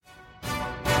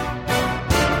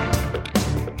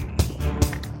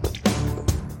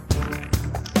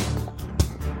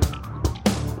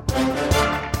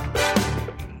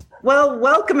Well,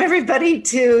 welcome everybody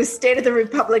to State of the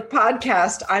Republic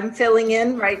podcast. I'm filling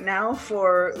in right now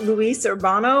for Luis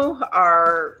Urbano,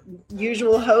 our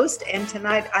usual host, and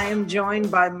tonight I am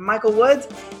joined by Michael Woods.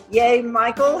 Yay,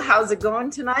 Michael, how's it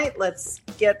going tonight? Let's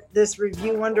get this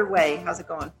review underway. How's it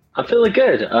going? I'm feeling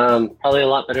good. Probably a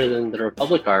lot better than the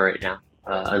Republic are right now.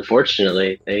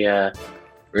 Unfortunately, they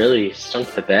really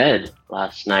stunk the bed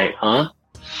last night, huh?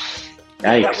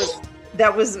 Yikes.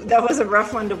 That was a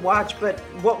rough one to watch, but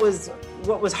what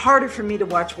was harder for me to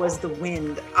watch was the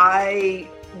wind. They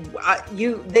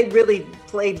really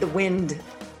played the wind.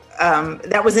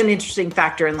 That was an interesting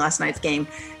factor in last night's game.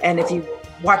 And if you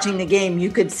watching the game, you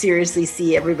could seriously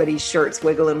see everybody's shirts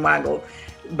wiggle and waggle.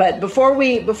 But before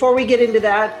we get into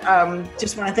that,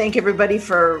 just want to thank everybody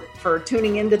for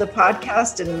tuning into the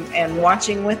podcast and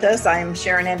watching with us. I am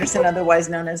Sharon Anderson, otherwise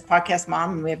known as Podcast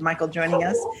Mom, and we have Michael joining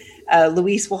us.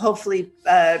 Luis will hopefully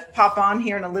pop on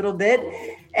here in a little bit.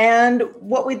 And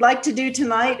what we'd like to do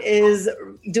tonight is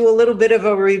do a little bit of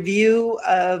a review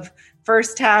of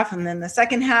first half and then the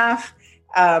second half.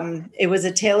 It was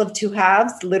a tale of two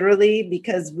halves, literally,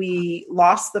 because we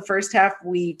lost the first half.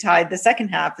 We tied the second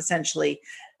half, essentially.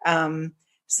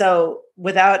 So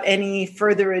without any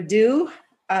further ado,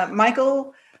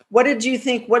 Michael, what did you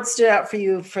think? What stood out for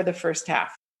you for the first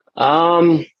half?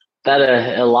 That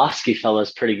Ilofsky fella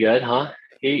is pretty good, huh?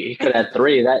 He could have had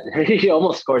three. That he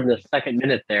almost scored in the second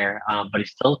minute there, but he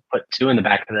still put two in the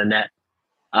back of the net.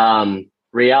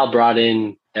 Real brought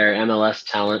in their MLS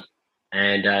talent,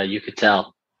 and you could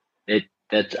tell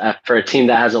that for a team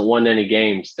that hasn't won any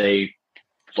games, they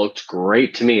looked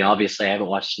great to me. Obviously, I haven't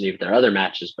watched any of their other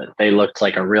matches, but they looked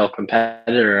like a real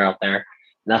competitor out there.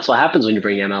 And that's what happens when you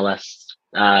bring MLS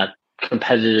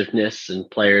competitiveness and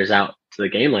players out to the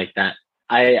game like that.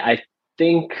 I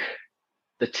think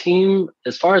the team,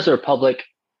 as far as the Republic,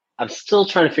 I'm still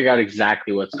trying to figure out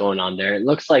exactly what's going on there. It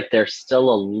looks like they're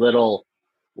still a little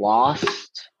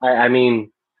lost. I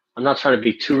mean, I'm not trying to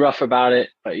be too rough about it,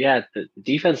 but yeah, the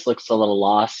defense looks a little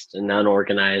lost and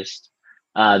unorganized.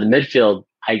 The midfield,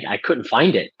 I couldn't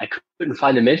find it. I couldn't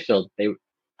find the midfield.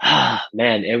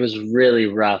 Man, it was really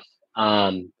rough.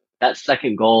 That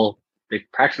second goal, they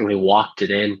practically walked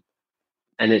it in,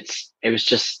 and it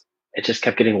just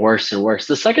kept getting worse and worse.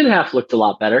 The second half looked a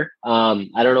lot better. I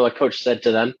don't know what coach said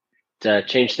to them to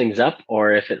change things up,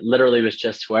 or if it literally was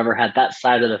just whoever had that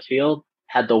side of the field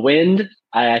had the wind.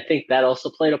 I think that also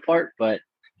played a part, but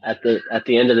at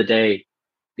the end of the day,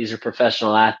 these are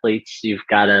professional athletes. You've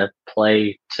got to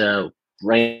play to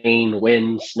rain,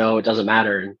 wind, snow, it doesn't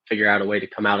matter, and figure out a way to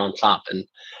come out on top. And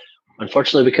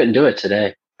unfortunately, we couldn't do it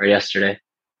today or yesterday.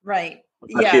 Right.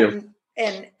 Yeah.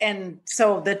 And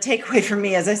so the takeaway for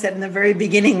me, as I said in the very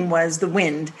beginning, was the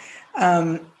wind.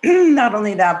 Not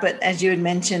only that, but as you had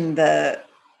mentioned, the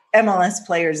MLS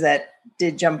players that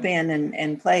did jump in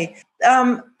and play.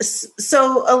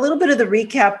 So a little bit of the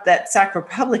recap that Sac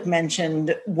Republic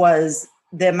mentioned was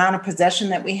the amount of possession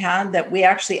that we had, that we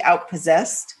actually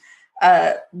outpossessed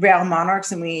Real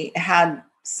Monarchs, and we had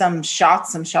some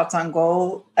shots on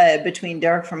goal between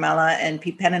Derek Formella and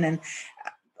Pete Pennanen.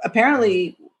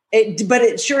 Apparently, but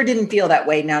it sure didn't feel that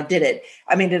way now, did it?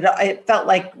 I mean, it felt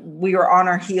like we were on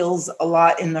our heels a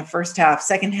lot in the first half.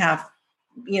 Second half,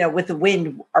 with the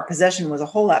wind, our possession was a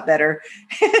whole lot better.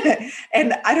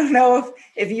 And I don't know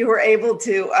if you were able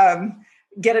to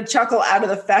get a chuckle out of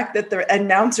the fact that the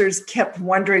announcers kept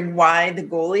wondering why the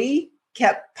goalie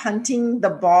kept punting the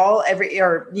ball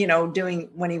doing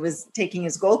when he was taking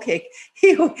his goal kick.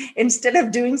 He, instead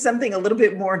of doing something a little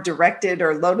bit more directed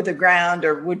or low to the ground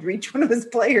or would reach one of his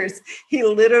players, he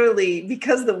literally,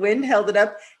 because the wind held it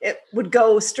up, it would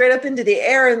go straight up into the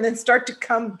air and then start to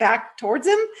come back towards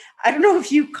him. I don't know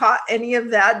if you caught any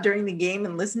of that during the game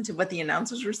and listened to what the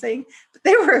announcers were saying, but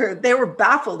they were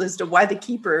baffled as to why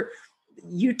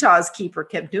Utah's keeper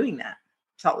kept doing that.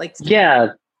 Salt Lake City.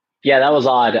 Yeah, that was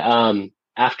odd.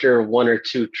 After one or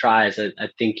two tries, I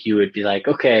think you would be like,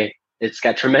 okay, it's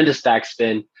got tremendous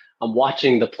backspin. I'm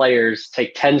watching the players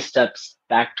take 10 steps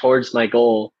back towards my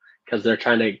goal because they're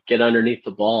trying to get underneath the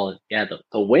ball. Yeah,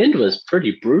 the wind was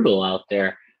pretty brutal out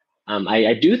there.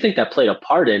 I do think that played a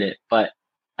part in it, but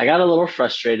I got a little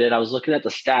frustrated. I was looking at the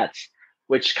stats,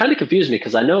 which kind of confused me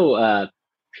because I know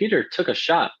Peter took a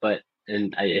shot,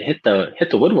 and I hit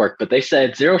the woodwork, but they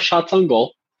said 0 shots on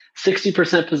goal,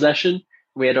 60% possession.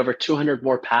 We had over 200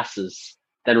 more passes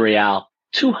than Real.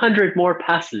 200 more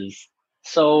passes.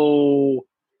 So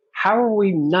how are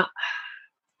we not?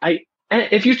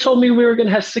 If you told me we were going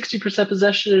to have 60%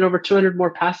 possession and over 200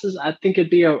 more passes, I think it'd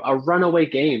be a runaway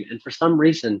game. And for some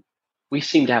reason, we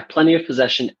seem to have plenty of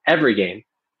possession every game.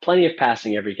 plenty of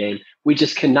passing every game. We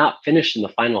just cannot finish in the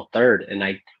final third, and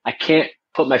I can't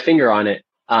put my finger on it.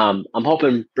 I'm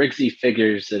hoping Briggsy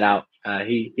figures it out.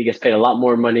 He gets paid a lot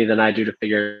more money than I do to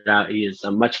figure it out. He is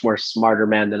a much more smarter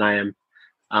man than I am.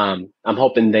 I'm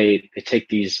hoping they take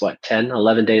these 10,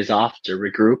 11 days off to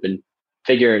regroup and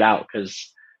figure it out,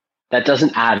 because that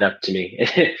doesn't add up to me.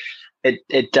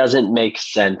 It doesn't make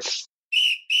sense.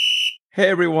 Hey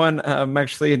everyone, I'm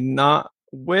actually not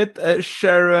with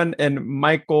Sharon and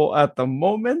Michael at the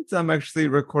moment. I'm actually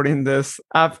recording this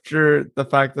after the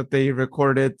fact that they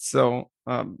recorded. So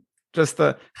just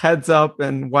a heads up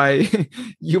and why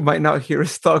you might not hear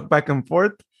us talk back and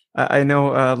forth. I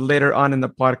know later on in the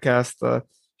podcast,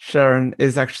 Sharon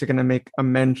is actually going to make a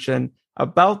mention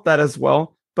about that as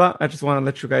well. But I just want to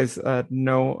let you guys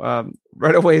know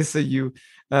right away so you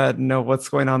know what's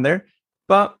going on there.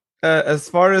 But as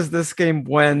far as this game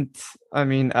went, I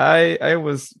mean, I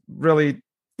was really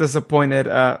disappointed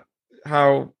at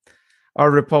how our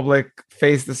Republic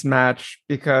faced this match,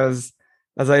 because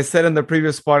as I said in the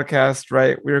previous podcast,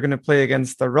 right, we were going to play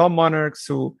against the Realm Monarchs,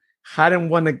 who hadn't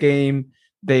won a game.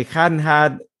 They hadn't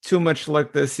had too much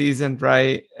luck this season,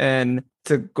 right? And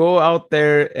to go out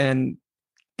there and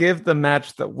give the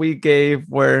match that we gave,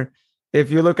 where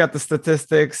if you look at the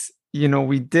statistics, you know,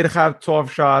 we did have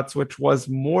 12 shots, which was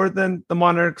more than the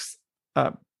Monarchs,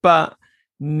 but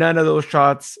none of those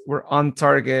shots were on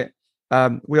target.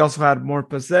 We also had more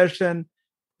possession,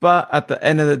 but at the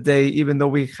end of the day, even though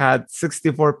we had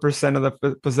 64% of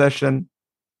the possession,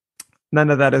 none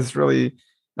of that is really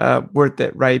worth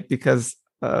it, right? Because,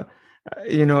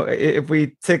 you know, if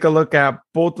we take a look at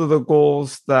both of the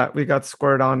goals that we got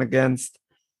scored on against,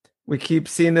 we keep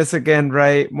seeing this again,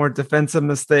 right? More defensive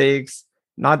mistakes,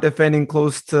 not defending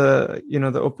close to, you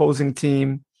know, the opposing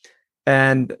team,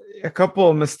 and a couple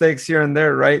of mistakes here and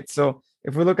there, right? So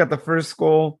if we look at the first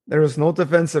goal, there was no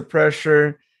defensive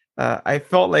pressure. I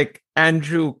felt like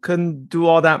Andrew couldn't do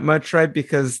all that much, right?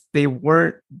 Because they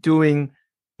weren't doing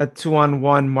a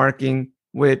 2-on-1 marking,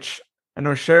 which I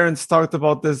know Sharon's talked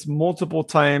about this multiple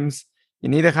times. You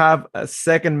need to have a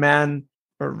second man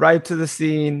arrive to the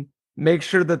scene, make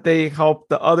sure that they help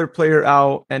the other player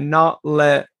out, and not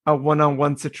let a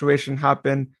one-on-one situation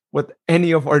happen with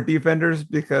any of our defenders,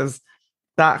 because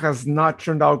that has not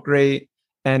turned out great.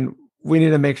 And we need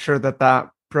to make sure that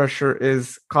that pressure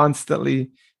is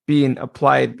constantly being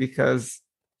applied, because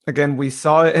again, we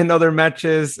saw it in other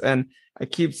matches and I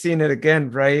keep seeing it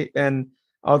again, right? And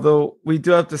although we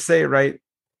do have to say, right,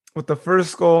 with the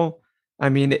first goal, I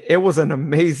mean, it was an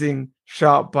amazing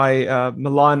shot by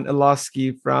Milan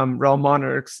Iloski from Realm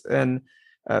Monarchs, and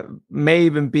may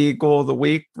even be goal of the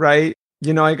week, right?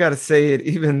 You know, I got to say it,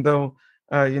 even though,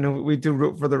 you know, we do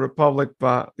root for the Republic,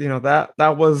 but, you know,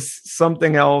 that was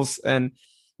something else. And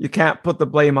you can't put the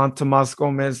blame on Tomas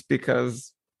Gomez,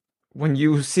 because when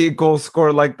you see a goal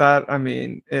score like that, I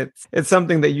mean, it's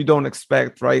something that you don't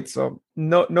expect, right? So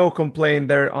no complaint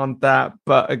there on that.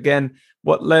 But again,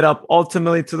 what led up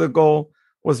ultimately to the goal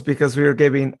was because we were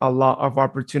giving a lot of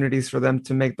opportunities for them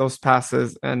to make those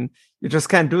passes, and you just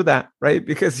can't do that, right?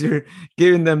 Because you're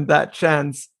giving them that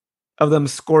chance of them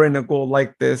scoring a goal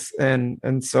like this, and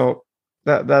so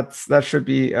that should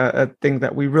be a thing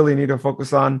that we really need to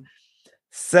focus on.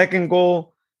 Second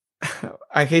goal,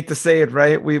 I hate to say it,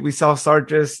 right? We saw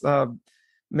Sargis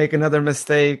make another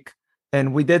mistake,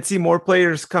 and we did see more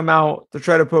players come out to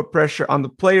try to put pressure on the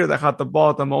player that had the ball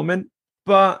at the moment,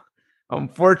 but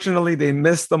unfortunately, they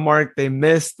missed the mark. They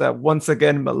missed that once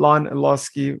again, Milan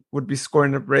Iloski would be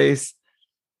scoring a brace,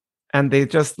 and they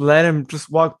just let him just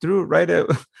walk through, right?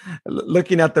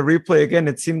 Looking at the replay again,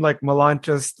 it seemed like Milan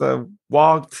just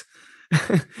walked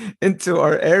into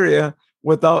our area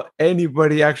without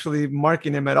anybody actually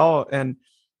marking him at all. And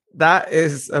that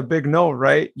is a big no,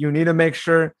 right? You need to make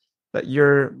sure that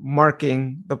you're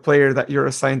marking the player that you're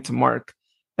assigned to mark.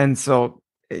 And so,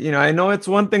 you know, I know it's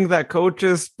one thing that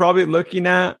coaches probably looking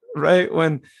at, right,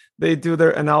 when they do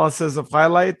their analysis of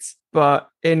highlights, but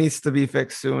it needs to be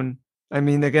fixed soon. I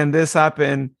mean, again, this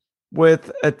happened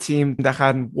with a team that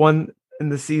hadn't won in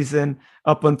the season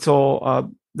up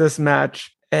until this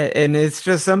match. And it's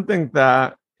just something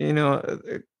that, you know,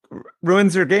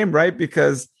 ruins your game, right?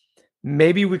 Because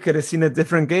maybe we could have seen a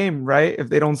different game, right? If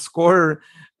they don't score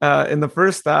in the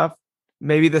first half,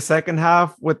 maybe the second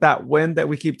half with that win that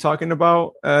we keep talking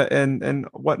about and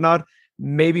whatnot,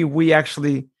 maybe we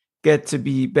actually get to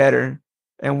be better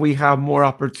and we have more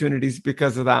opportunities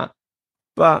because of that.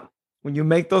 But when you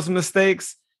make those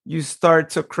mistakes, you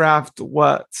start to craft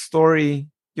what story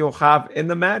you'll have in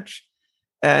the match.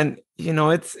 And, you know,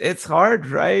 it's hard,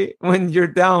 right? When you're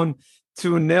down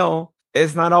 2-0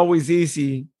 it's not always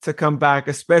easy to come back,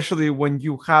 especially when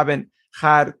you haven't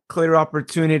had clear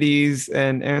opportunities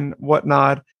and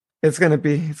whatnot. It's gonna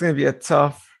be a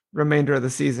tough remainder of the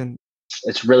season.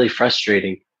 It's really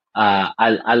frustrating.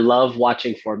 I love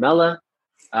watching Formella,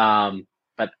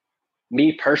 but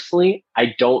me personally,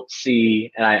 I don't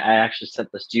see, and I actually sent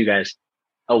this to you guys.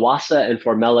 Iwasa and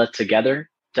Formella together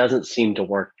doesn't seem to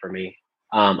work for me.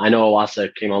 I know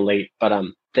Iwasa came on late, but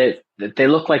they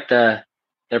look like they're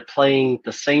playing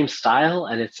the same style,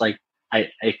 and it's like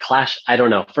a clash. I don't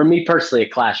know. For me personally,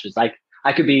 it clashes. Like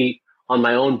I could be on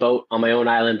my own boat, on my own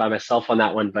island by myself on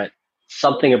that one, but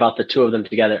something about the two of them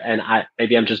together, and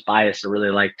maybe I'm just biased. I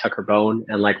really like Tucker Bone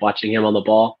and like watching him on the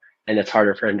ball, and it's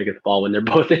harder for him to get the ball when they're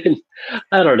both in.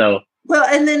 I don't know. Well,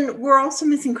 and then we're also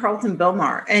missing Carlton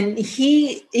Belmar. And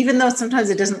he, even though sometimes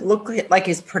it doesn't look like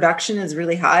his production is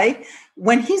really high,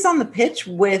 when he's on the pitch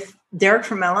with Derek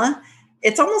Formella,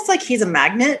 it's almost like he's a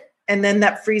magnet. And then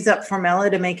that frees up Formella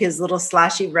to make his little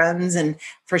slashy runs and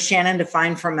for Shannon to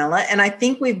find Formella. And I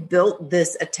think we've built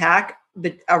this attack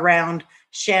around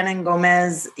Shannon,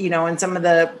 Gomez, and some of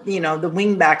the, the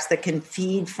wing backs that can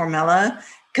feed Formella.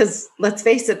 Because let's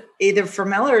face it, either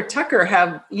Formella or Tucker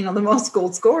have, the most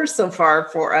goal scorers so far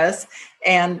for us,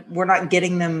 and we're not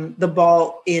getting them the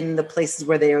ball in the places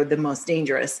where they are the most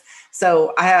dangerous.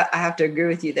 So I have to agree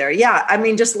with you there. Yeah, I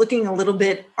mean, just looking a little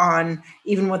bit on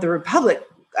even what the Republic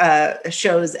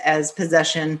shows as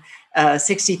possession,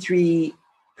 63%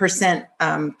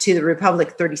 to the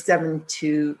Republic, 37%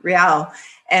 to Real,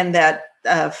 and that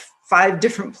 5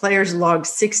 different players logged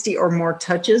 60 or more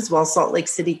touches, while Salt Lake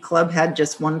City Club had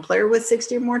just 1 player with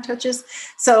 60 or more touches.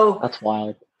 So that's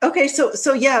wild. Okay,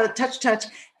 so yeah, touch.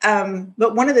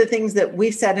 But one of the things that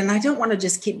we've said, and I don't want to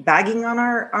just keep bagging on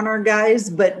our guys,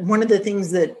 but one of the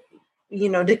things that,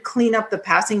 to clean up the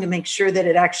passing, to make sure that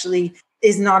it actually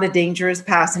is not a dangerous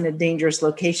pass in a dangerous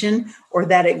location, or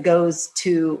that it goes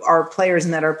to our players,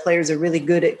 and that our players are really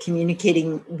good at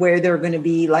communicating where they're going to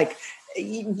be. Like,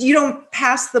 you don't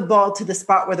pass the ball to the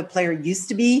spot where the player used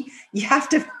to be. You have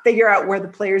to figure out where the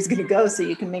player is going to go, so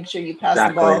you can make sure you pass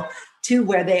the ball to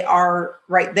where they are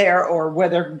right there, or where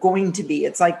they're going to be.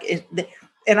 It's like,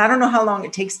 and I don't know how long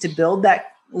it takes to build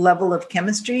that level of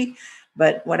chemistry,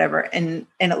 but whatever. And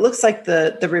it looks like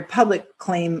the Republic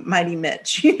claim Mighty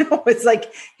Mitch, it's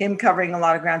like him covering a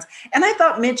lot of grounds. And I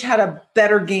thought Mitch had a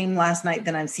better game last night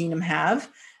than I've seen him have.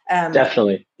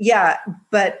 Definitely. Yeah.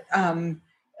 But,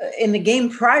 in the game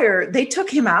prior, they took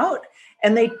him out,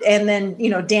 and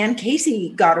then Dan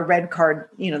Casey got a red card,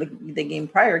 the game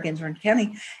prior against Orange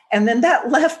County, and then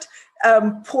that left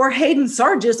poor Hayden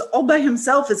Sargis all by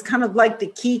himself as kind of like the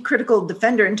key critical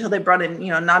defender until they brought in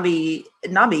Nabi,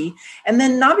 and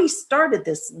then Nabi started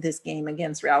this game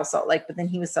against Real Salt Lake, but then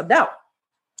he was subbed out.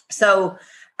 So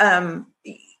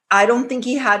I don't think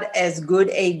he had as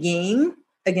good a game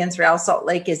against Real Salt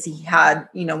Lake as he had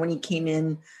when he came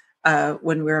in.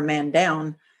 When we were man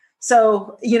down.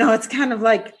 So, it's kind of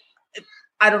like,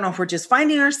 I don't know if we're just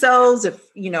finding ourselves, if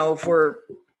we're,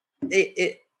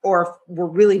 or if we're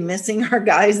really missing our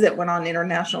guys that went on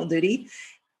international duty.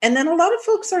 And then a lot of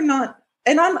folks are not,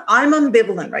 and I'm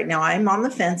ambivalent right now. I'm on the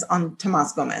fence on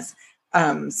Tomas Gomez.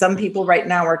 Some people right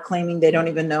now are claiming they don't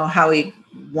even know how he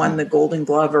won the Golden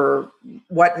Glove or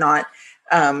whatnot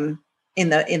in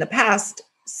the past.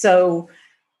 So,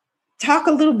 talk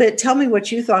a little bit. Tell me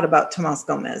what you thought about Tomas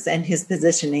Gomez and his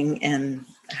positioning and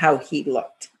how he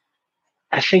looked.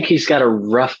 I think he's got a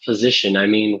rough position. I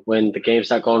mean, when the game's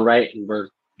not going right and we're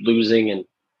losing and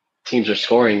teams are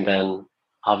scoring, then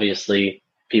obviously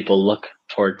people look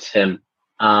towards him.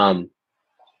 But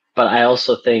I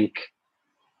also think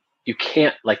you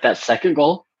can't, like that second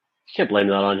goal, you can't blame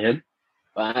that on him.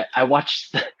 I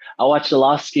watched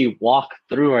Zalowski walk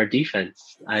through our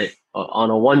defense.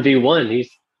 On a 1v1,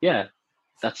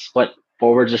 that's what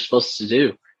forwards are supposed to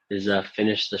do, is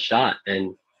finish the shot,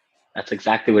 and that's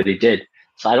exactly what he did.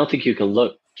 So I don't think you can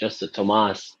look just at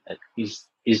Tomas.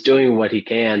 He's doing what he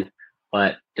can,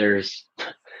 but there's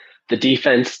the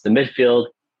defense, the midfield,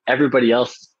 everybody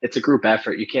else. It's a group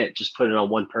effort. You can't just put it on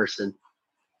one person.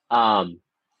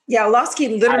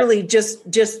 Zalowski literally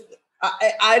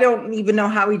I don't even know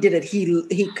how he did it.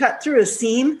 He cut through a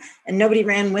seam and nobody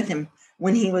ran with him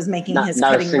when he was making his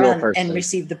cutting run and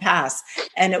received the pass.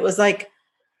 And it was like,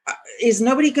 is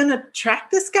nobody going to track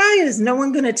this guy? Is no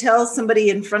one going to tell somebody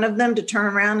in front of them to turn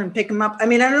around and pick him up? I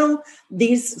mean, I know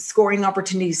these scoring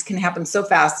opportunities can happen so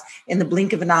fast in the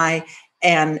blink of an eye.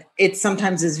 And it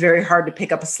sometimes is very hard to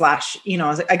pick up a slash,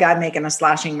 a guy making a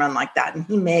slashing run like that. And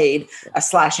he made a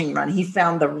slashing run. He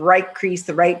found the right crease,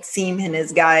 the right seam, and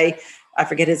his guy I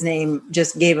forget his name,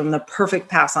 just gave him the perfect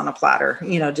pass on a platter,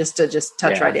 just to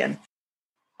touch right in.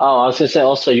 Oh, I was going to say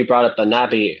also, you brought up the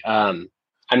Nabi.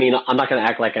 I mean, I'm not going to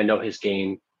act like I know his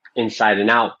game inside and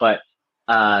out, but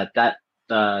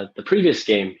the previous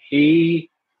game, he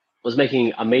was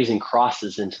making amazing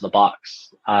crosses into the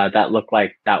box. That looked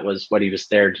like that was what he was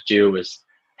there to do, was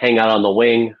hang out on the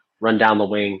wing, run down the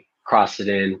wing, cross it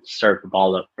in, serve the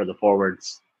ball up for the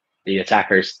forwards, the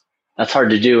attackers. That's hard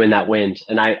to do in that wind.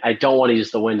 And I don't want to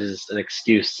use the wind as an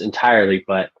excuse entirely,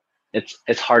 but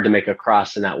it's hard to make a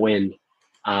cross in that wind.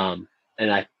 And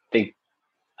I think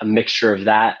a mixture of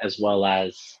that as well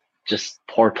as just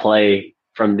poor play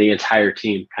from the entire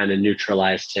team kind of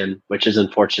neutralized him, which is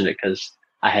unfortunate because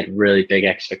I had really big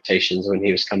expectations when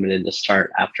he was coming in to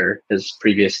start after his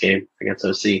previous game against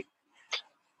OC.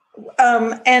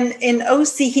 And in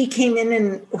OC, he came in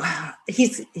and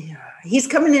he's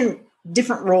coming in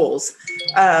different roles.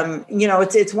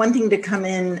 It's one thing to come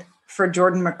in for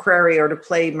Jordan McCrary or to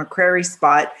play McCrary's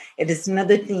spot. It is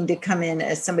another thing to come in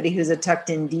as somebody who's a tucked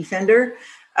in defender.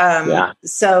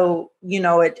 So,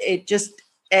 it just,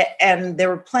 and they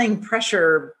were playing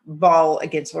pressure ball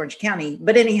against Orange County.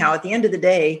 But anyhow, at the end of the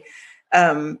day,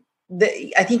 I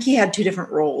think he had two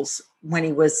different roles when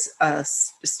he was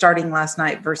starting last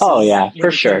night versus. Oh yeah,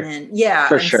 for sure. Yeah,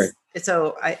 for sure.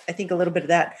 So I think a little bit of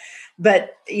that,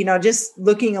 but just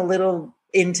looking a little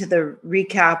into the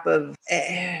recap of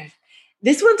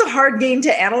this one's a hard game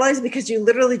to analyze because you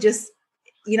literally just,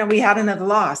 we had another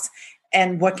loss,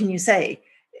 and what can you say?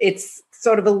 It's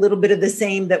sort of a little bit of the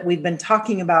same that we've been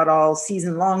talking about all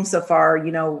season long so far.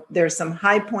 There's some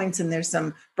high points and there's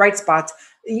some bright spots.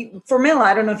 Formella,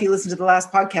 I don't know if you listened to the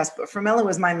last podcast, but Formella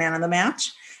was my man of the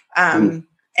match.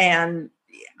 And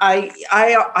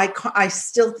I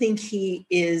still think he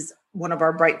is one of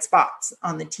our bright spots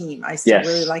on the team. I still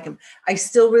really like him. I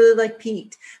still really like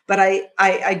Pete, but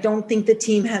I don't think the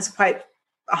team has quite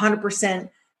 100%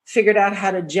 figured out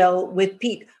how to gel with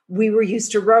Pete. We were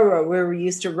used to Roro. We were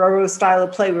used to Roro's style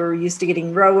of play. We were used to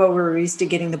getting Roro. We were used to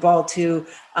getting the ball to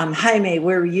Jaime.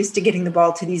 We were used to getting the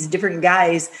ball to these different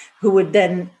guys who would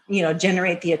then,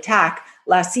 generate the attack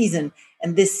last season.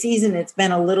 And this season, it's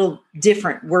been a little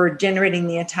different. We're generating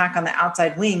the attack on the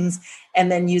outside wings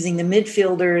and then using the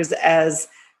midfielders as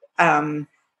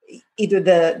either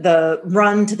the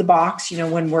run to the box,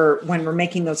 when we're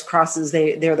making those crosses,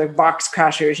 they're the box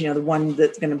crashers, the one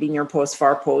that's going to be near post,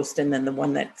 far post, and then the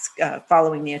one that's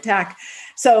following the attack.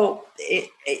 So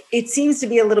it seems to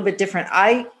be a little bit different.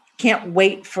 I can't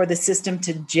wait for the system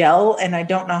to gel, and I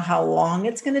don't know how long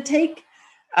it's going to take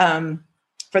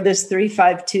for this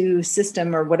 3-5-2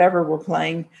 system or whatever we're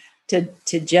playing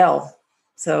to gel.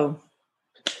 So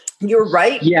you're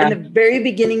right in the very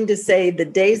beginning to say the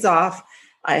day's off.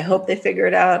 I hope they figure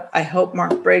it out. I hope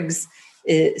Mark Briggs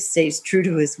stays true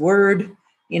to his word,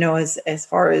 as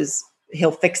far as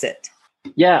he'll fix it.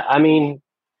 Yeah, I mean,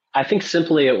 I think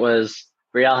simply it was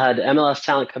Real had MLS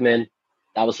talent come in.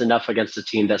 That was enough against a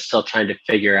team that's still trying to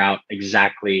figure out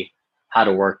exactly how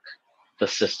to work the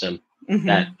system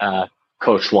that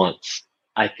coach wants.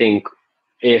 I think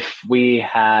if we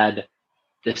had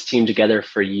this team together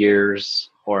for years,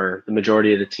 or the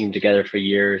majority of the team together for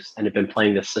years and have been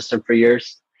playing the system for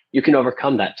years, you can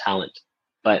overcome that talent.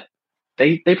 But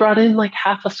they brought in like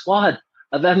half a squad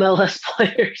of MLS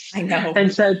players. I know.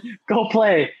 And said, go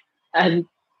play. And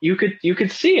you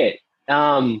could see it.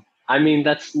 I mean,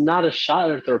 that's not a shot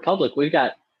at the Republic. We've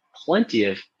got plenty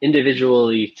of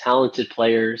individually talented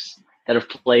players that have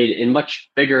played in much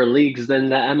bigger leagues than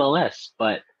the MLS,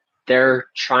 but they're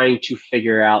trying to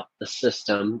figure out the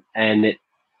system, and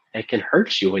it can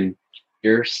hurt you when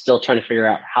you're still trying to figure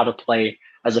out how to play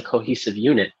as a cohesive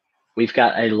unit. We've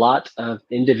got a lot of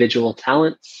individual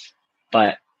talents,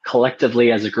 but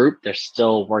collectively as a group, they're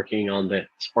still working out the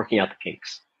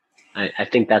kinks. I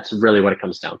think that's really what it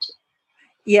comes down to.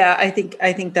 Yeah, I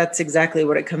think that's exactly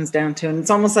what it comes down to. And it's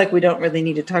almost like we don't really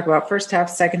need to talk about first half,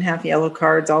 second half, yellow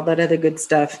cards, all that other good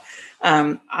stuff.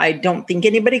 I don't think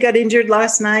anybody got injured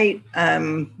last night,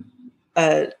 to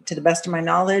the best of my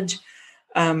knowledge.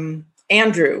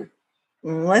 Andrew,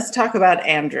 let's talk about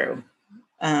Andrew.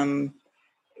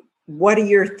 What are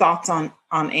your thoughts on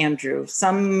Andrew?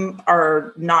 Some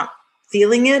are not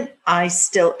feeling it. I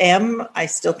still am. I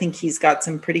still think he's got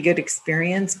some pretty good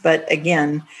experience, but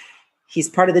again, he's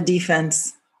part of the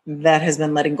defense that has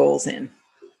been letting goals in.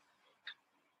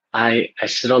 I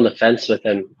sit on the fence with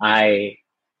him. I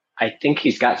think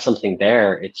he's got something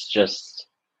there. It's just,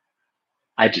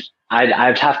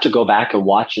 I'd have to go back and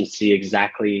watch and see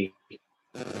exactly.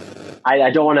 I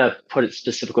don't want to put it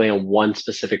specifically on one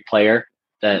specific player.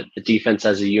 That the defense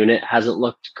as a unit hasn't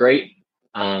looked great.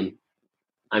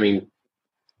 I mean,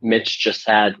 Mitch just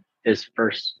had his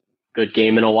first good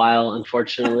game in a while,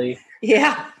 unfortunately.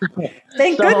 Yeah.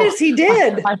 Thank goodness he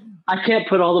did. I can't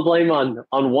put all the blame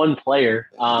on one player.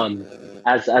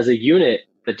 As a unit,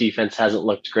 the defense hasn't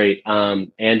looked great.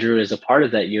 Andrew is a part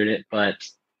of that unit, but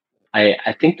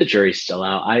I think the jury's still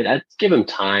out. I'd give him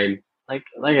time. Like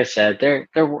I said, they're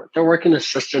working the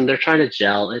system. They're trying to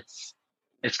gel.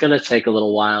 It's going to take a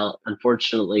little while.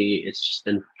 Unfortunately, it's just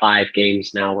been 5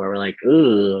 games now where we're like,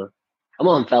 ooh, come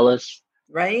on, fellas.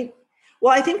 Right.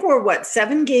 Well, I think we're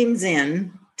 7 games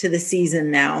in to the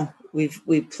season now.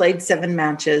 We've played 7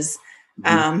 matches.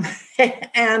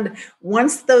 And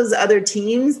once those other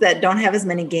teams that don't have as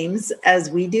many games as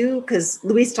we do, because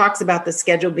Luis talks about the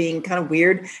schedule being kind of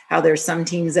weird, how there's some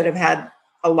teams that have had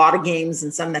a lot of games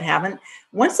and some that haven't.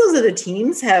 Once those other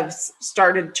teams have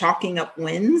started chalking up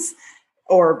wins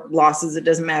or losses, it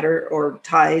doesn't matter, or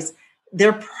ties,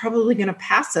 they're probably going to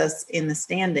pass us in the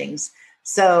standings.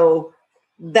 So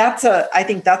I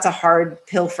think that's a hard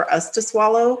pill for us to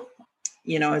swallow,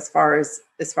 as far as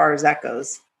that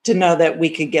goes, to know that we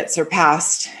could get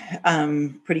surpassed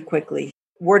pretty quickly.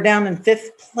 We're down in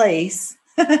 5th place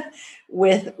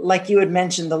with, like you had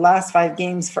mentioned, the last 5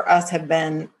 games for us have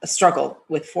been a struggle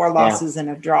with 4 losses and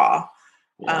a draw.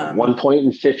 1 point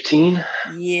in 15.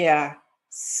 Yeah.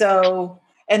 So,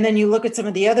 and then you look at some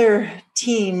of the other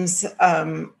teams.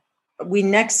 We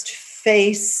next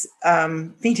face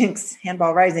Phoenix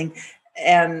Handball Rising,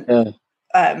 and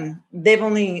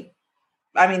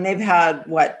they've had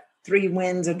 3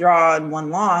 wins, a draw, and 1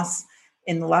 loss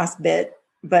in the last bit.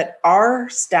 But our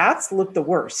stats look the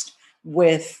worst.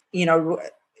 With,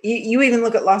 you even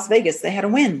look at Las Vegas, they had a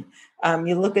win.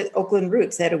 You look at Oakland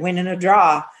Roots, they had a win and a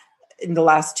draw in the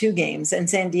last 2 games. And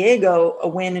San Diego, a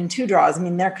win and 2 draws. I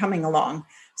mean, they're coming along.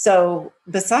 So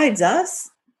besides us,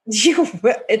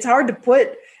 it's hard to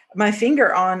put my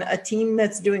finger on a team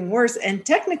that's doing worse. And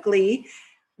technically,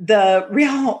 the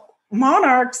Real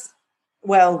Monarchs,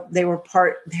 well, they were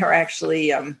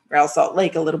actually Real Salt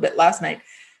Lake a little bit last night,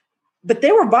 but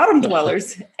they were bottom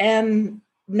dwellers. And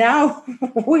now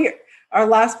our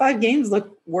last 5 games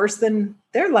look worse than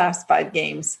their last 5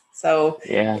 games. So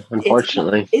yeah,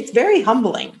 unfortunately, it's very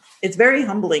humbling. It's very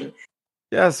humbling.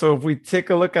 Yeah. So if we take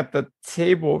a look at the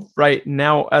table right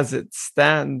now as it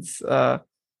stands,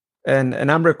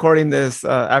 and I'm recording this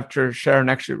after Sharon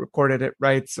actually recorded it,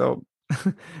 right? So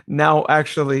now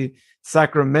actually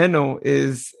Sacramento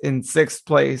is in 6th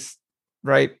place,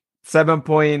 right? 7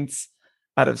 points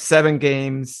out of 7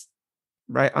 games,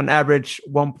 right? On average,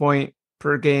 1 point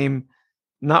per game.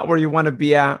 Not where you want to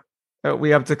be at.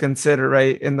 We have to consider,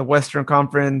 right, in the Western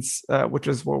Conference, which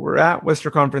is where we're at,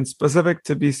 Western Conference Pacific,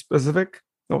 to be specific.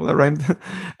 Oh, that rhymed.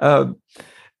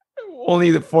 Only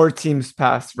the 4 teams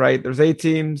passed, right? There's 8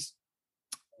 teams.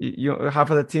 Half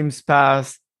of the teams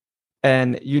pass,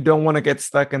 and you don't want to get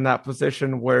stuck in that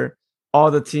position where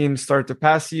all the teams start to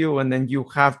pass you, and then you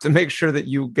have to make sure that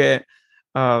you get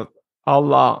a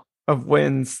lot of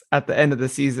wins at the end of the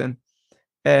season.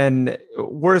 And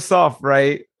worse off,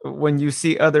 right, when you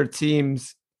see other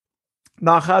teams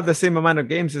not have the same amount of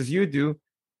games as you do,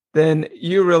 then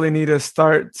you really need to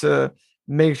start to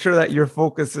make sure that your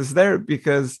focus is there,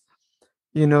 because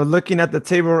looking at the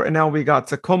table right now, we got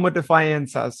Tacoma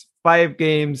Defiance has 5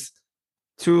 games,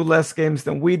 2 less games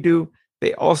than we do.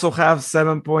 They also have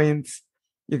 7 points.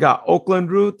 You got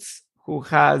Oakland Roots, who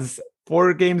has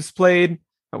 4 games played.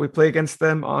 We play against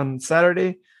them on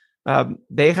Saturday.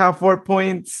 They have 4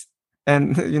 points.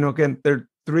 And, again, they're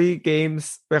 3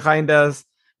 games behind us.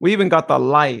 We even got the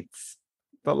Lights,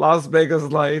 the Las Vegas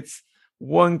Lights,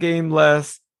 1 game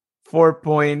less, 4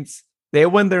 points. They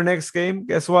win their next game.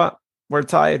 Guess what? We're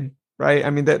tied, right? I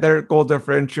mean, their goal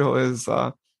differential is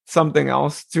something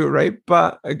else too, right?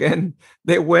 But again,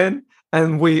 they win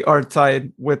and we are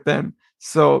tied with them.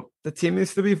 So the team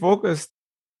needs to be focused.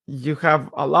 You have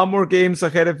a lot more games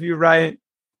ahead of you, right?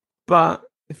 But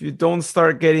if you don't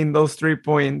start getting those 3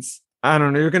 points, I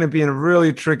don't know, you're going to be in a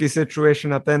really tricky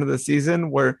situation at the end of the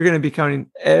season where you're going to be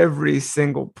counting every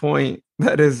single point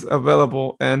that is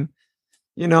available. And,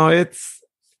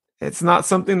 it's not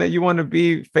something that you want to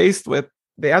be faced with.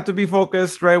 They have to be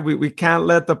focused, right? We can't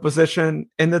let the position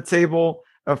in the table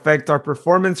affect our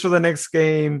performance for the next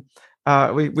game.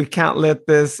 We can't let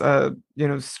this,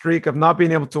 streak of not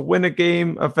being able to win a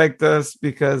game affect us,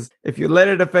 because if you let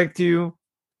it affect you,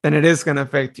 then it is going to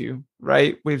affect you,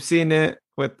 right? We've seen it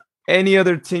with any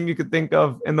other team you could think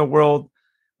of in the world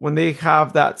when they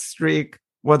have that streak,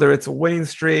 whether it's a winning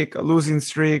streak, a losing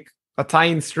streak, a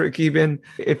tying streak even.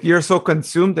 If you're so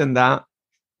consumed in that,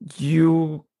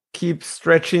 you keep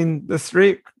stretching the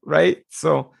streak, right?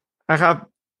 So I have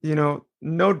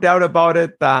no doubt about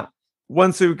it that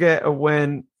once we get a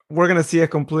win, we're going to see a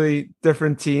completely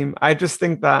different team. I just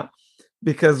think that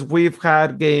because we've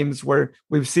had games where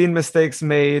we've seen mistakes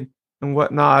made and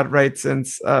whatnot, right?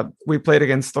 Since we played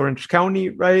against Orange County,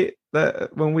 right?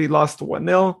 When we lost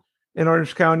 1-0 in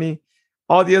Orange County.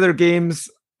 All the other games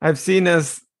I've seen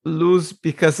us lose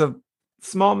because of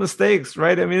small mistakes,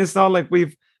 right? I mean, it's not like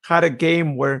we've had a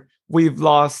game where we've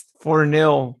lost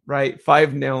 4-0, right?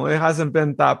 5-0. It hasn't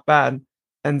been that bad.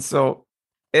 And so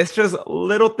it's just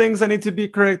little things that need to be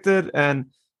corrected. And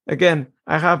again,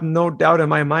 I have no doubt in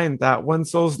my mind that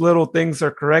once those little things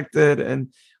are corrected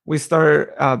and we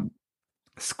start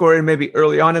scoring maybe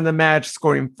early on in the match,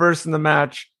 scoring first in the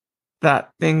match,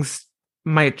 that things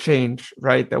might change,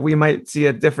 right? That we might see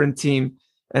a different team.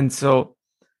 And so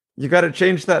you got to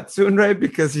change that soon, right?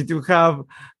 Because you do have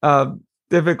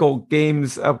difficult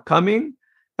games upcoming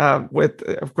with,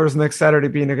 of course, next Saturday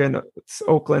being again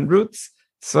Oakland Roots.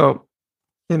 So,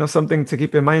 something to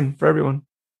keep in mind for everyone.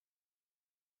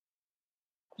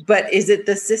 But is it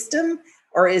the system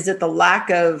or is it the lack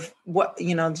of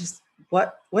just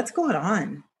what's going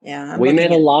on? Yeah. We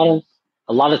made a lot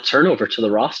of turnover to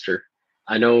the roster.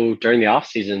 I know during the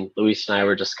offseason, Luis and I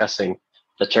were discussing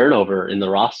the turnover in the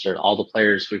roster, all the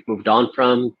players we've moved on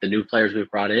from, the new players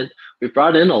we've brought in. We've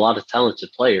brought in a lot of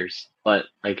talented players, but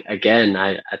again,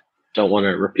 I don't want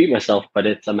to repeat myself, but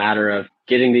it's a matter of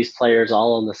getting these players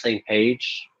all on the same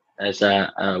page as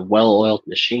a well-oiled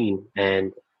machine.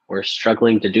 And we're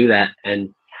struggling to do that.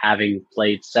 And having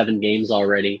played 7 games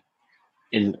already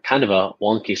in kind of a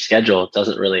wonky schedule, it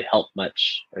doesn't really help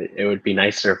much. It would be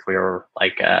nicer if we were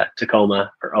like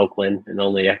Tacoma or Oakland and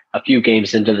only a few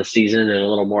games into the season and a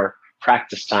little more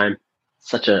practice time.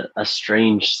 Such a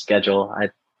strange schedule.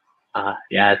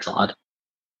 It's odd.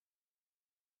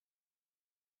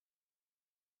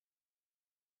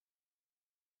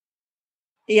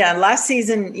 Yeah, last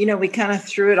season, we kind of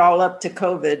threw it all up to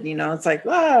COVID, it's like,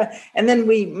 and then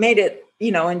we made it,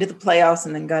 into the playoffs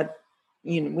and then got,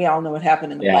 we all know what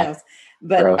happened in the playoffs.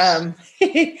 But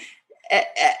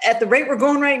at the rate we're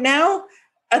going right now,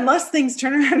 unless things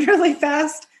turn around really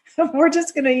fast, we're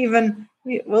just going to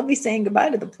we'll be saying goodbye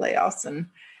to the playoffs. And,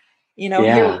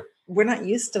 we're not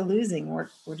used to losing. We're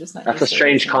just not. That's a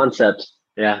strange concept.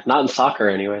 Yeah. Not in soccer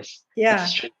anyways. Yeah.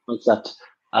 That's a strange concept.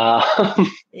 I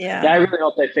really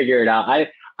hope they figure it out.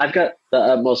 I've got the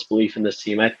utmost belief in this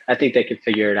team. I think they can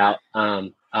figure it out.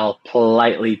 I'll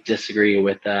politely disagree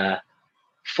with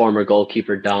former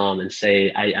goalkeeper Dom and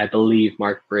say I believe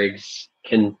Mark Briggs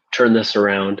can turn this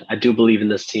around. I do believe in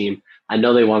this team. I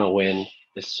know they want to win.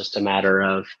 It's just a matter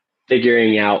of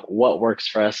figuring out what works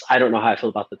for us. I don't know how I feel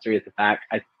about the 3 at the back.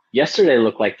 Yesterday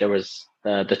looked like there was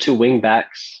the 2 wing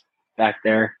backs back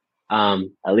there,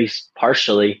 at least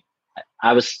partially.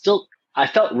 I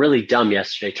felt really dumb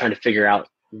yesterday trying to figure out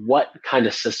what kind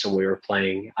of system we were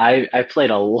playing. I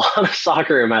played a lot of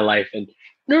soccer in my life, and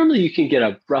normally you can get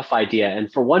a rough idea.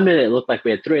 And for 1 minute, it looked like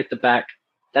we had 3 at the back.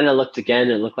 Then I looked again,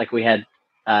 and it looked like we had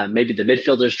maybe the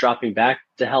midfielders dropping back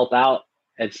to help out.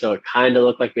 And so it kind of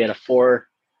looked like we had a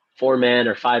 4-man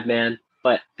or 5-man,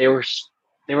 but they were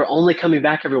only coming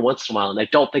back every once in a while. And I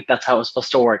don't think that's how it's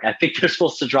supposed to work. I think they're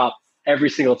supposed to drop every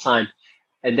single time.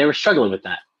 And they were struggling with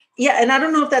that. Yeah. And I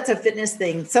don't know if that's a fitness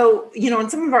thing. So, in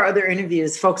some of our other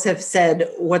interviews, folks have said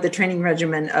what the training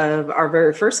regimen of our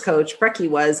very first coach, Preki,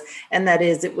 was. And that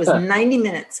is, it was 90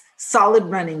 minutes, solid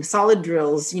running, solid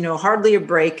drills, hardly a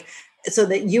break, so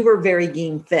that you were very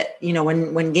game fit.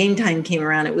 When game time came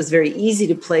around, it was very easy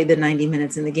to play the 90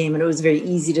 minutes in the game, and it was very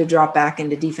easy to drop back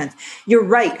into defense. You're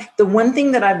right. The one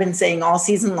thing that I've been saying all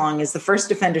season long is the first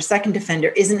defender, second defender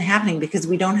isn't happening because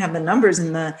we don't have the numbers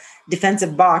in the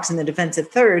defensive box and the defensive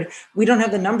third. We don't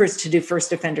have the numbers to do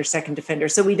first defender, second defender.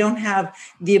 So we don't have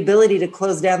the ability to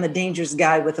close down the dangerous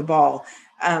guy with a ball.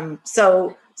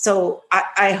 So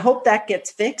I hope that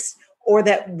gets fixed, or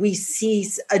that we see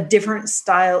a different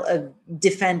style of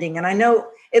defending. And I know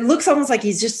it looks almost like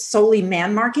he's just solely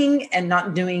man marking and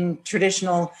not doing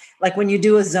traditional, like when you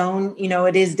do a zone,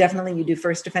 it is definitely, you do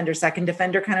first defender, second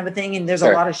defender kind of a thing. And there's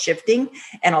a lot of shifting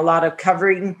and a lot of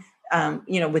covering,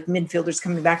 with midfielders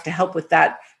coming back to help with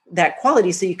that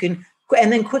quality. So you can, and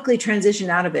then quickly transition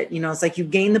out of it. It's like you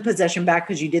gain the possession back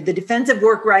because you did the defensive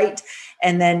work right.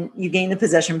 And then you gain the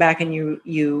possession back and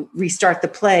you restart the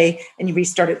play, and you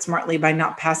restart it smartly by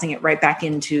not passing it right back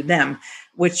into them,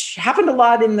 which happened a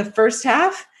lot in the first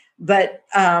half. But,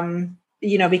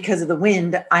 because of the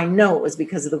wind, I know it was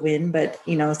because of the wind, but,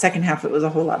 second half, it was a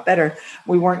whole lot better.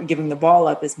 We weren't giving the ball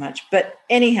up as much. But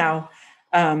anyhow,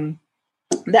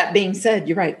 that being said,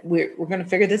 you're right. We're going to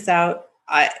figure this out.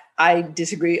 I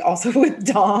disagree also with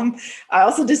Dom. I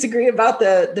also disagree about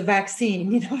the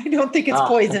vaccine. I don't think it's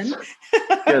poison.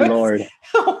 Good Lord.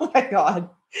 Oh my God.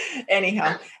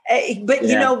 Anyhow, but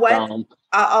you know what? Dom.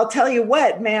 I'll tell you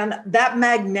what, man, that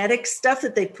magnetic stuff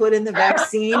that they put in the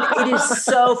vaccine, it is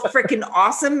so freaking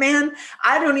awesome, man.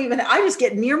 I just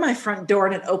get near my front door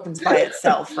and it opens by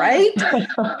itself, right?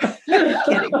 I'm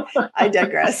kidding. I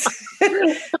digress.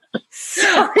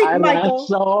 Sorry,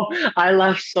 Michael. I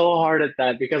laughed so hard at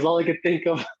that because all I could think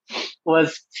of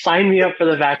was sign me up for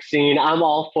the vaccine. I'm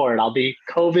all for it. I'll be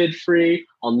COVID free.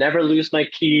 I'll never lose my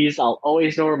keys. I'll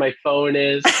always know where my phone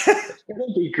is. It's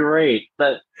going to be great.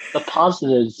 The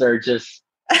positives are just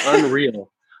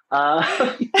unreal.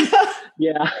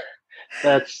 Yeah,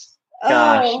 that's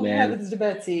gosh, man. Heavens to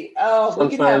Betsy.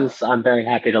 Sometimes I'm very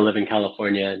happy to live in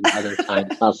California, and other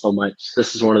times not so much.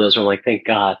 This is one of those where I'm like, thank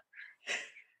God.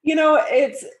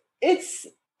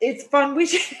 It's fun. We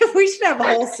should have a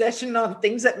whole session on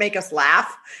things that make us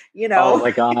laugh. Oh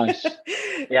my gosh.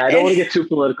 Yeah, I don't want to get too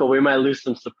political. We might lose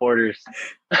some supporters.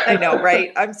 I know,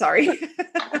 right? I'm sorry.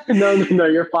 No,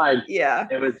 you're fine. Yeah.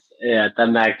 That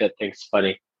magnet thing's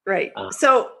funny. Right.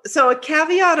 So a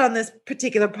caveat on this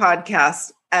particular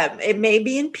podcast. It may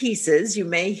be in pieces. You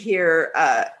may hear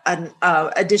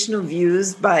additional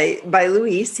views by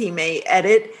Luis. He may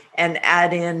edit and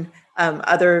add in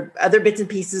other bits and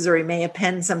pieces, or he may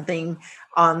append something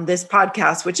on this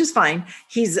podcast, which is fine.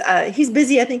 He's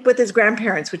busy, I think, with his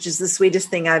grandparents, which is the sweetest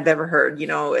thing I've ever heard.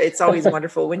 It's always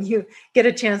wonderful when you get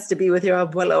a chance to be with your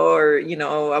abuelo or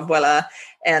abuela,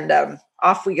 and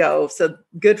off we go. So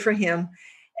good for him.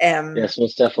 Yes,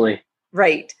 most definitely.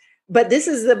 Right. But this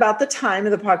is about the time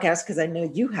of the podcast because I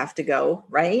know you have to go,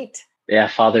 right? Yeah,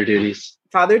 father duties.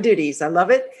 Father duties. I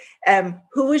love it.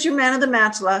 Who was your man of the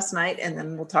match last night? And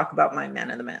then we'll talk about my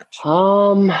man of the match.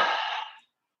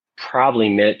 Probably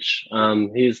Mitch.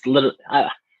 He's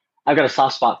I've got a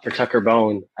soft spot for Tucker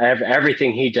Bone.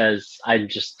 Everything he does, I'm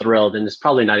just thrilled, and it's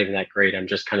probably not even that great. I'm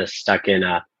just kind of stuck in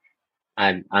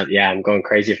I'm going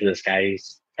crazy for this guy.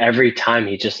 Every time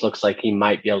he just looks like he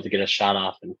might be able to get a shot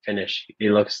off and finish. It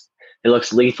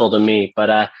looks lethal to me,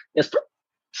 but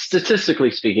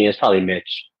statistically speaking, it's probably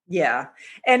Mitch. Yeah.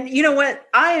 And you know what?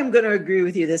 I am going to agree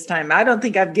with you this time. I don't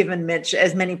think I've given Mitch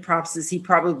as many props as he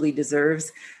probably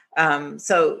deserves.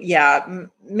 So yeah,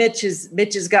 Mitch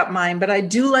has got mine, but I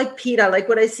do like Pete. I like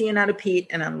what I see out of Pete,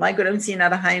 and I like what I'm seeing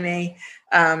out of Jaime.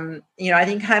 I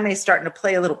think Jaime's starting to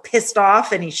play a little pissed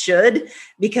off, and he should,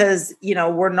 because,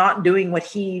 we're not doing what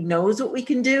he knows what we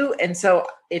can do. And so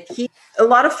a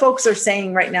lot of folks are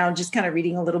saying right now, just kind of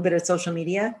reading a little bit of social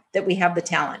media, that we have the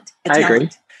talent. I agree.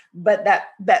 But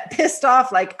that pissed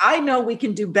off, like, I know we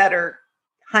can do better,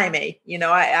 Jaime.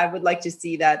 I would like to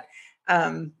see that.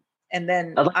 And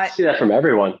then I'd like to see that from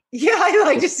everyone. Yeah, I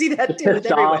like to see that too.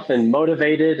 Pissed off and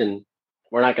motivated, and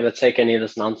we're not going to take any of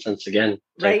this nonsense again.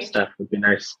 Right. Stuff would be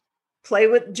nice. Play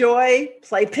with joy,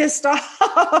 play pissed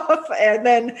off, and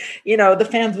then, the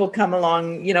fans will come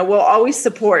along. We'll always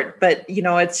support, but,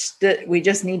 we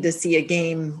just need to see a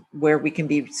game where we can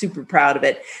be super proud of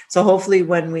it. So hopefully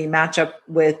when we match up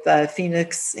with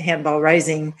Phoenix Handball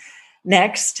Rising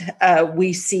next,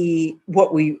 we see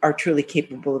what we are truly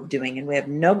capable of doing. And we have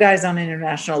no guys on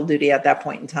international duty at that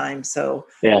point in time. So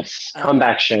yes, come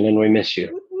back, Shannon. We miss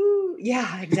you.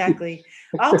 Yeah, exactly.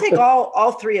 I'll take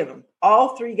all three of them.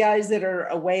 All three guys that are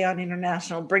away on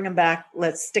international, bring them back.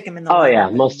 Let's stick them in the. Oh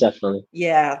yeah, most definitely.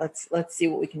 Yeah, let's see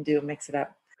what we can do and mix it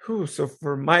up. So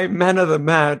for my man of the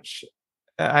match,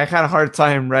 I had a hard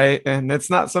time, right? And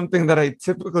it's not something that I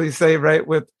typically say, right,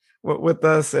 with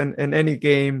us in any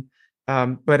game.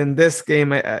 But in this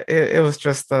game, it was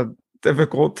just a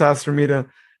difficult task for me to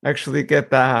actually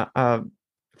get that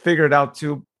figured out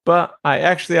too. But I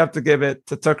actually have to give it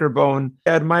to Tucker Bone.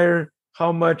 I admire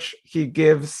how much he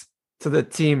gives to the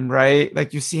team, right?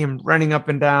 Like, you see him running up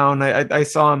and down. I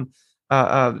saw him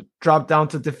drop down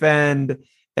to defend.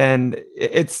 And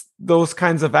it's those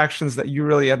kinds of actions that you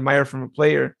really admire from a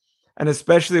player. And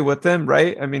especially with him,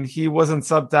 right? I mean, he wasn't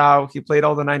subbed out. He played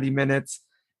all the 90 minutes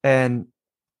and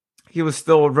he was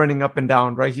still running up and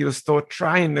down, right? He was still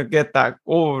trying to get that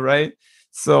goal, right?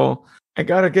 So I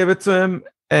got to give it to him.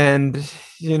 And,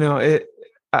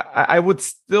 I would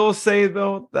still say,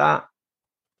 though, that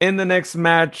in the next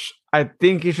match, I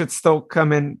think he should still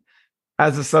come in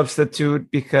as a substitute,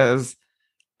 because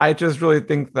I just really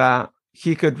think that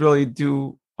he could really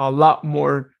do a lot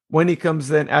more when he comes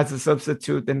in as a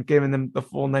substitute than giving them the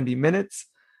full 90 minutes.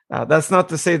 That's not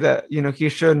to say that, he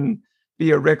shouldn't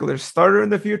be a regular starter in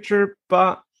the future,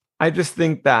 but I just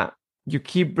think that you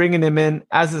keep bringing him in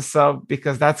as a sub,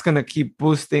 because that's going to keep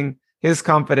boosting his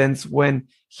confidence when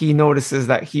he notices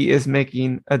that he is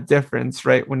making a difference,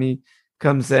 right, when he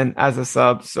comes in as a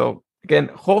sub. So again,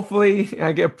 hopefully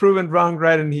I get proven wrong,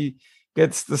 right, and he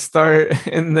gets the start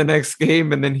in the next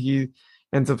game, and then he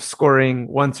ends up scoring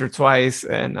once or twice.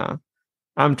 And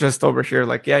I'm just over here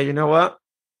like, yeah, you know what?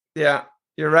 Yeah,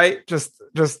 you're right. Just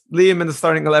leave him in the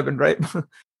starting 11, right?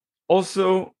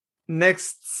 Also,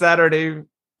 next Saturday,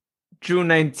 June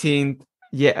 19th,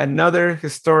 yet another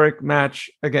historic match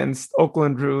against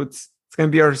Oakland Roots. It's going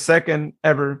to be our second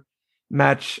ever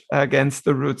match against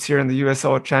the Roots here in the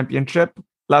USL Championship.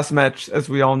 Last match, as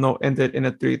we all know, ended in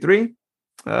a 3-3.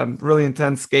 Really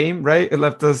intense game, right? It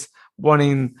left us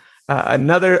wanting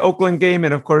another Oakland game.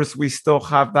 And of course, we still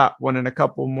have that one and a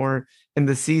couple more in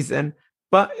the season.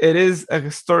 But it is a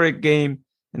historic game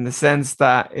in the sense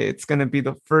that it's going to be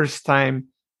the first time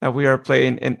that we are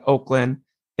playing in Oakland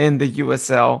in the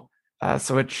USL.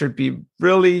 So it should be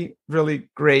really, really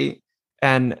great.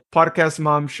 And podcast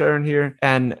mom Sharon here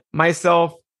and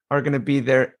myself are going to be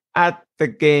there at the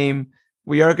game.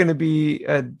 We are going to be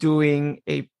doing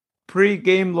a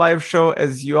pre-game live show,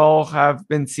 as you all have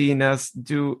been seeing us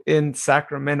do in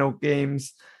Sacramento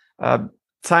games.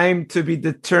 Time to be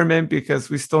determined,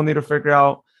 because we still need to figure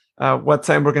out what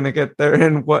time we're going to get there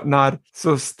and whatnot.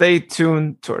 So stay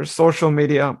tuned to our social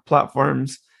media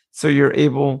platforms so you're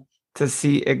able to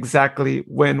see exactly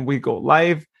when we go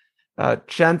live.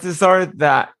 Chances are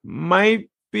that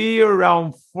might be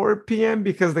around 4 p.m.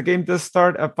 because the game does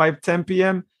start at 5:10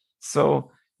 p.m. So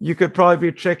you could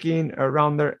probably be checking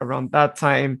around that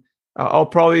time. I'll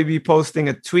probably be posting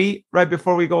a tweet right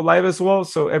before we go live as well,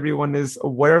 so everyone is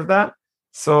aware of that.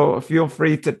 So feel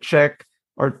free to check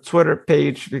our Twitter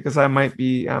page, because I might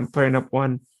be putting up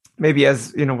one maybe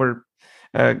as we're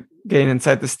getting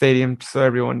inside the stadium, so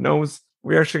everyone knows.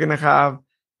 We're actually going to have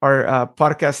our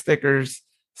podcast stickers.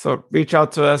 So reach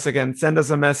out to us again, send us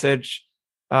a message.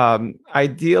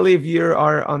 Ideally, if you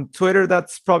are on Twitter,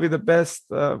 that's probably the best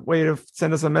way to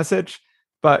send us a message.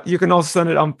 But you can also send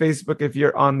it on Facebook if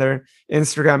you're on their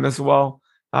Instagram as well.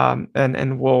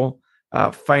 And we'll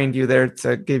find you there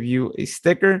to give you a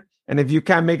sticker. And if you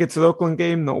can't make it to the Oakland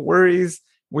game, no worries.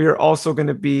 We are also going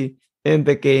to be in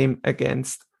the game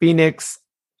against Phoenix,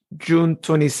 June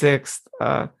 26th.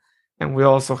 And we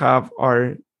also have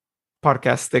our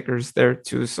podcast stickers there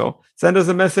too. So send us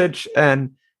a message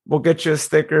and we'll get you a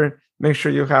sticker. Make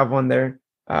sure you have one there.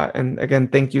 And again,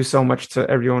 thank you so much to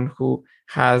everyone who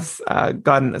has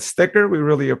gotten a sticker. We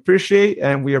really appreciate,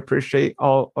 and we appreciate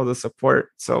all of the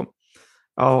support. So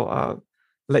I'll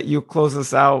let you close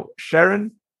us out,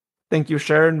 Sharon. Thank you,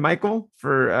 Sharon, Michael,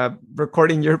 for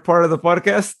recording your part of the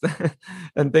podcast.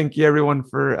 And thank you, everyone,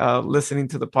 for listening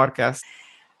to the podcast.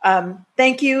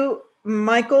 Thank you,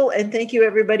 Michael, and thank you,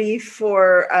 everybody,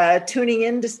 for tuning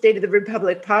in to State of the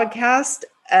Republic podcast.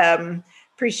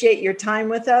 Appreciate your time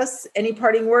with us. Any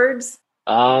parting words?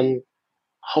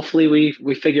 Hopefully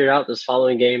we figure it out this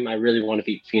following game. I really want to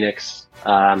beat Phoenix.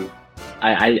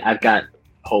 I've got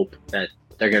hope that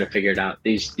they're going to figure it out.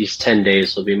 These 10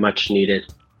 days will be much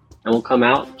needed, and we'll come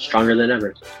out stronger than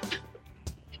ever.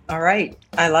 All right.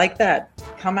 I like that.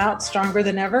 Come out stronger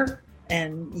than ever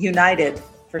and united,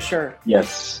 for sure.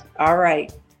 Yes. All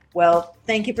right. Well,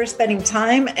 thank you for spending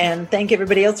time, and thank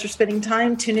everybody else for spending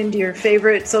time. Tune into your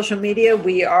favorite social media.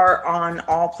 We are on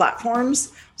all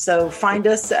platforms. So find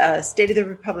us, State of the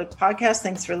Republic podcast.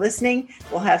 Thanks for listening.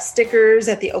 We'll have stickers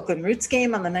at the Oakland Roots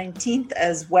game on the 19th,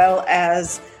 as well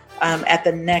as at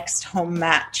the next home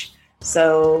match.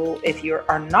 So if you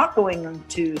are not going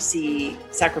to see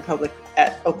Sac Republic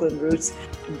at Oakland Roots,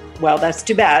 well, that's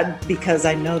too bad, because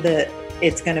I know that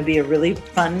it's going to be a really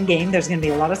fun game. There's going to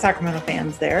be a lot of Sacramento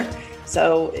fans there.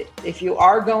 So if you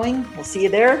are going, we'll see you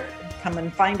there. Come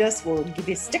and find us. We'll give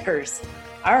you stickers.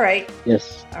 All right.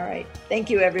 Yes. All right.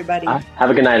 Thank you, everybody. Have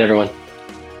a good night, everyone.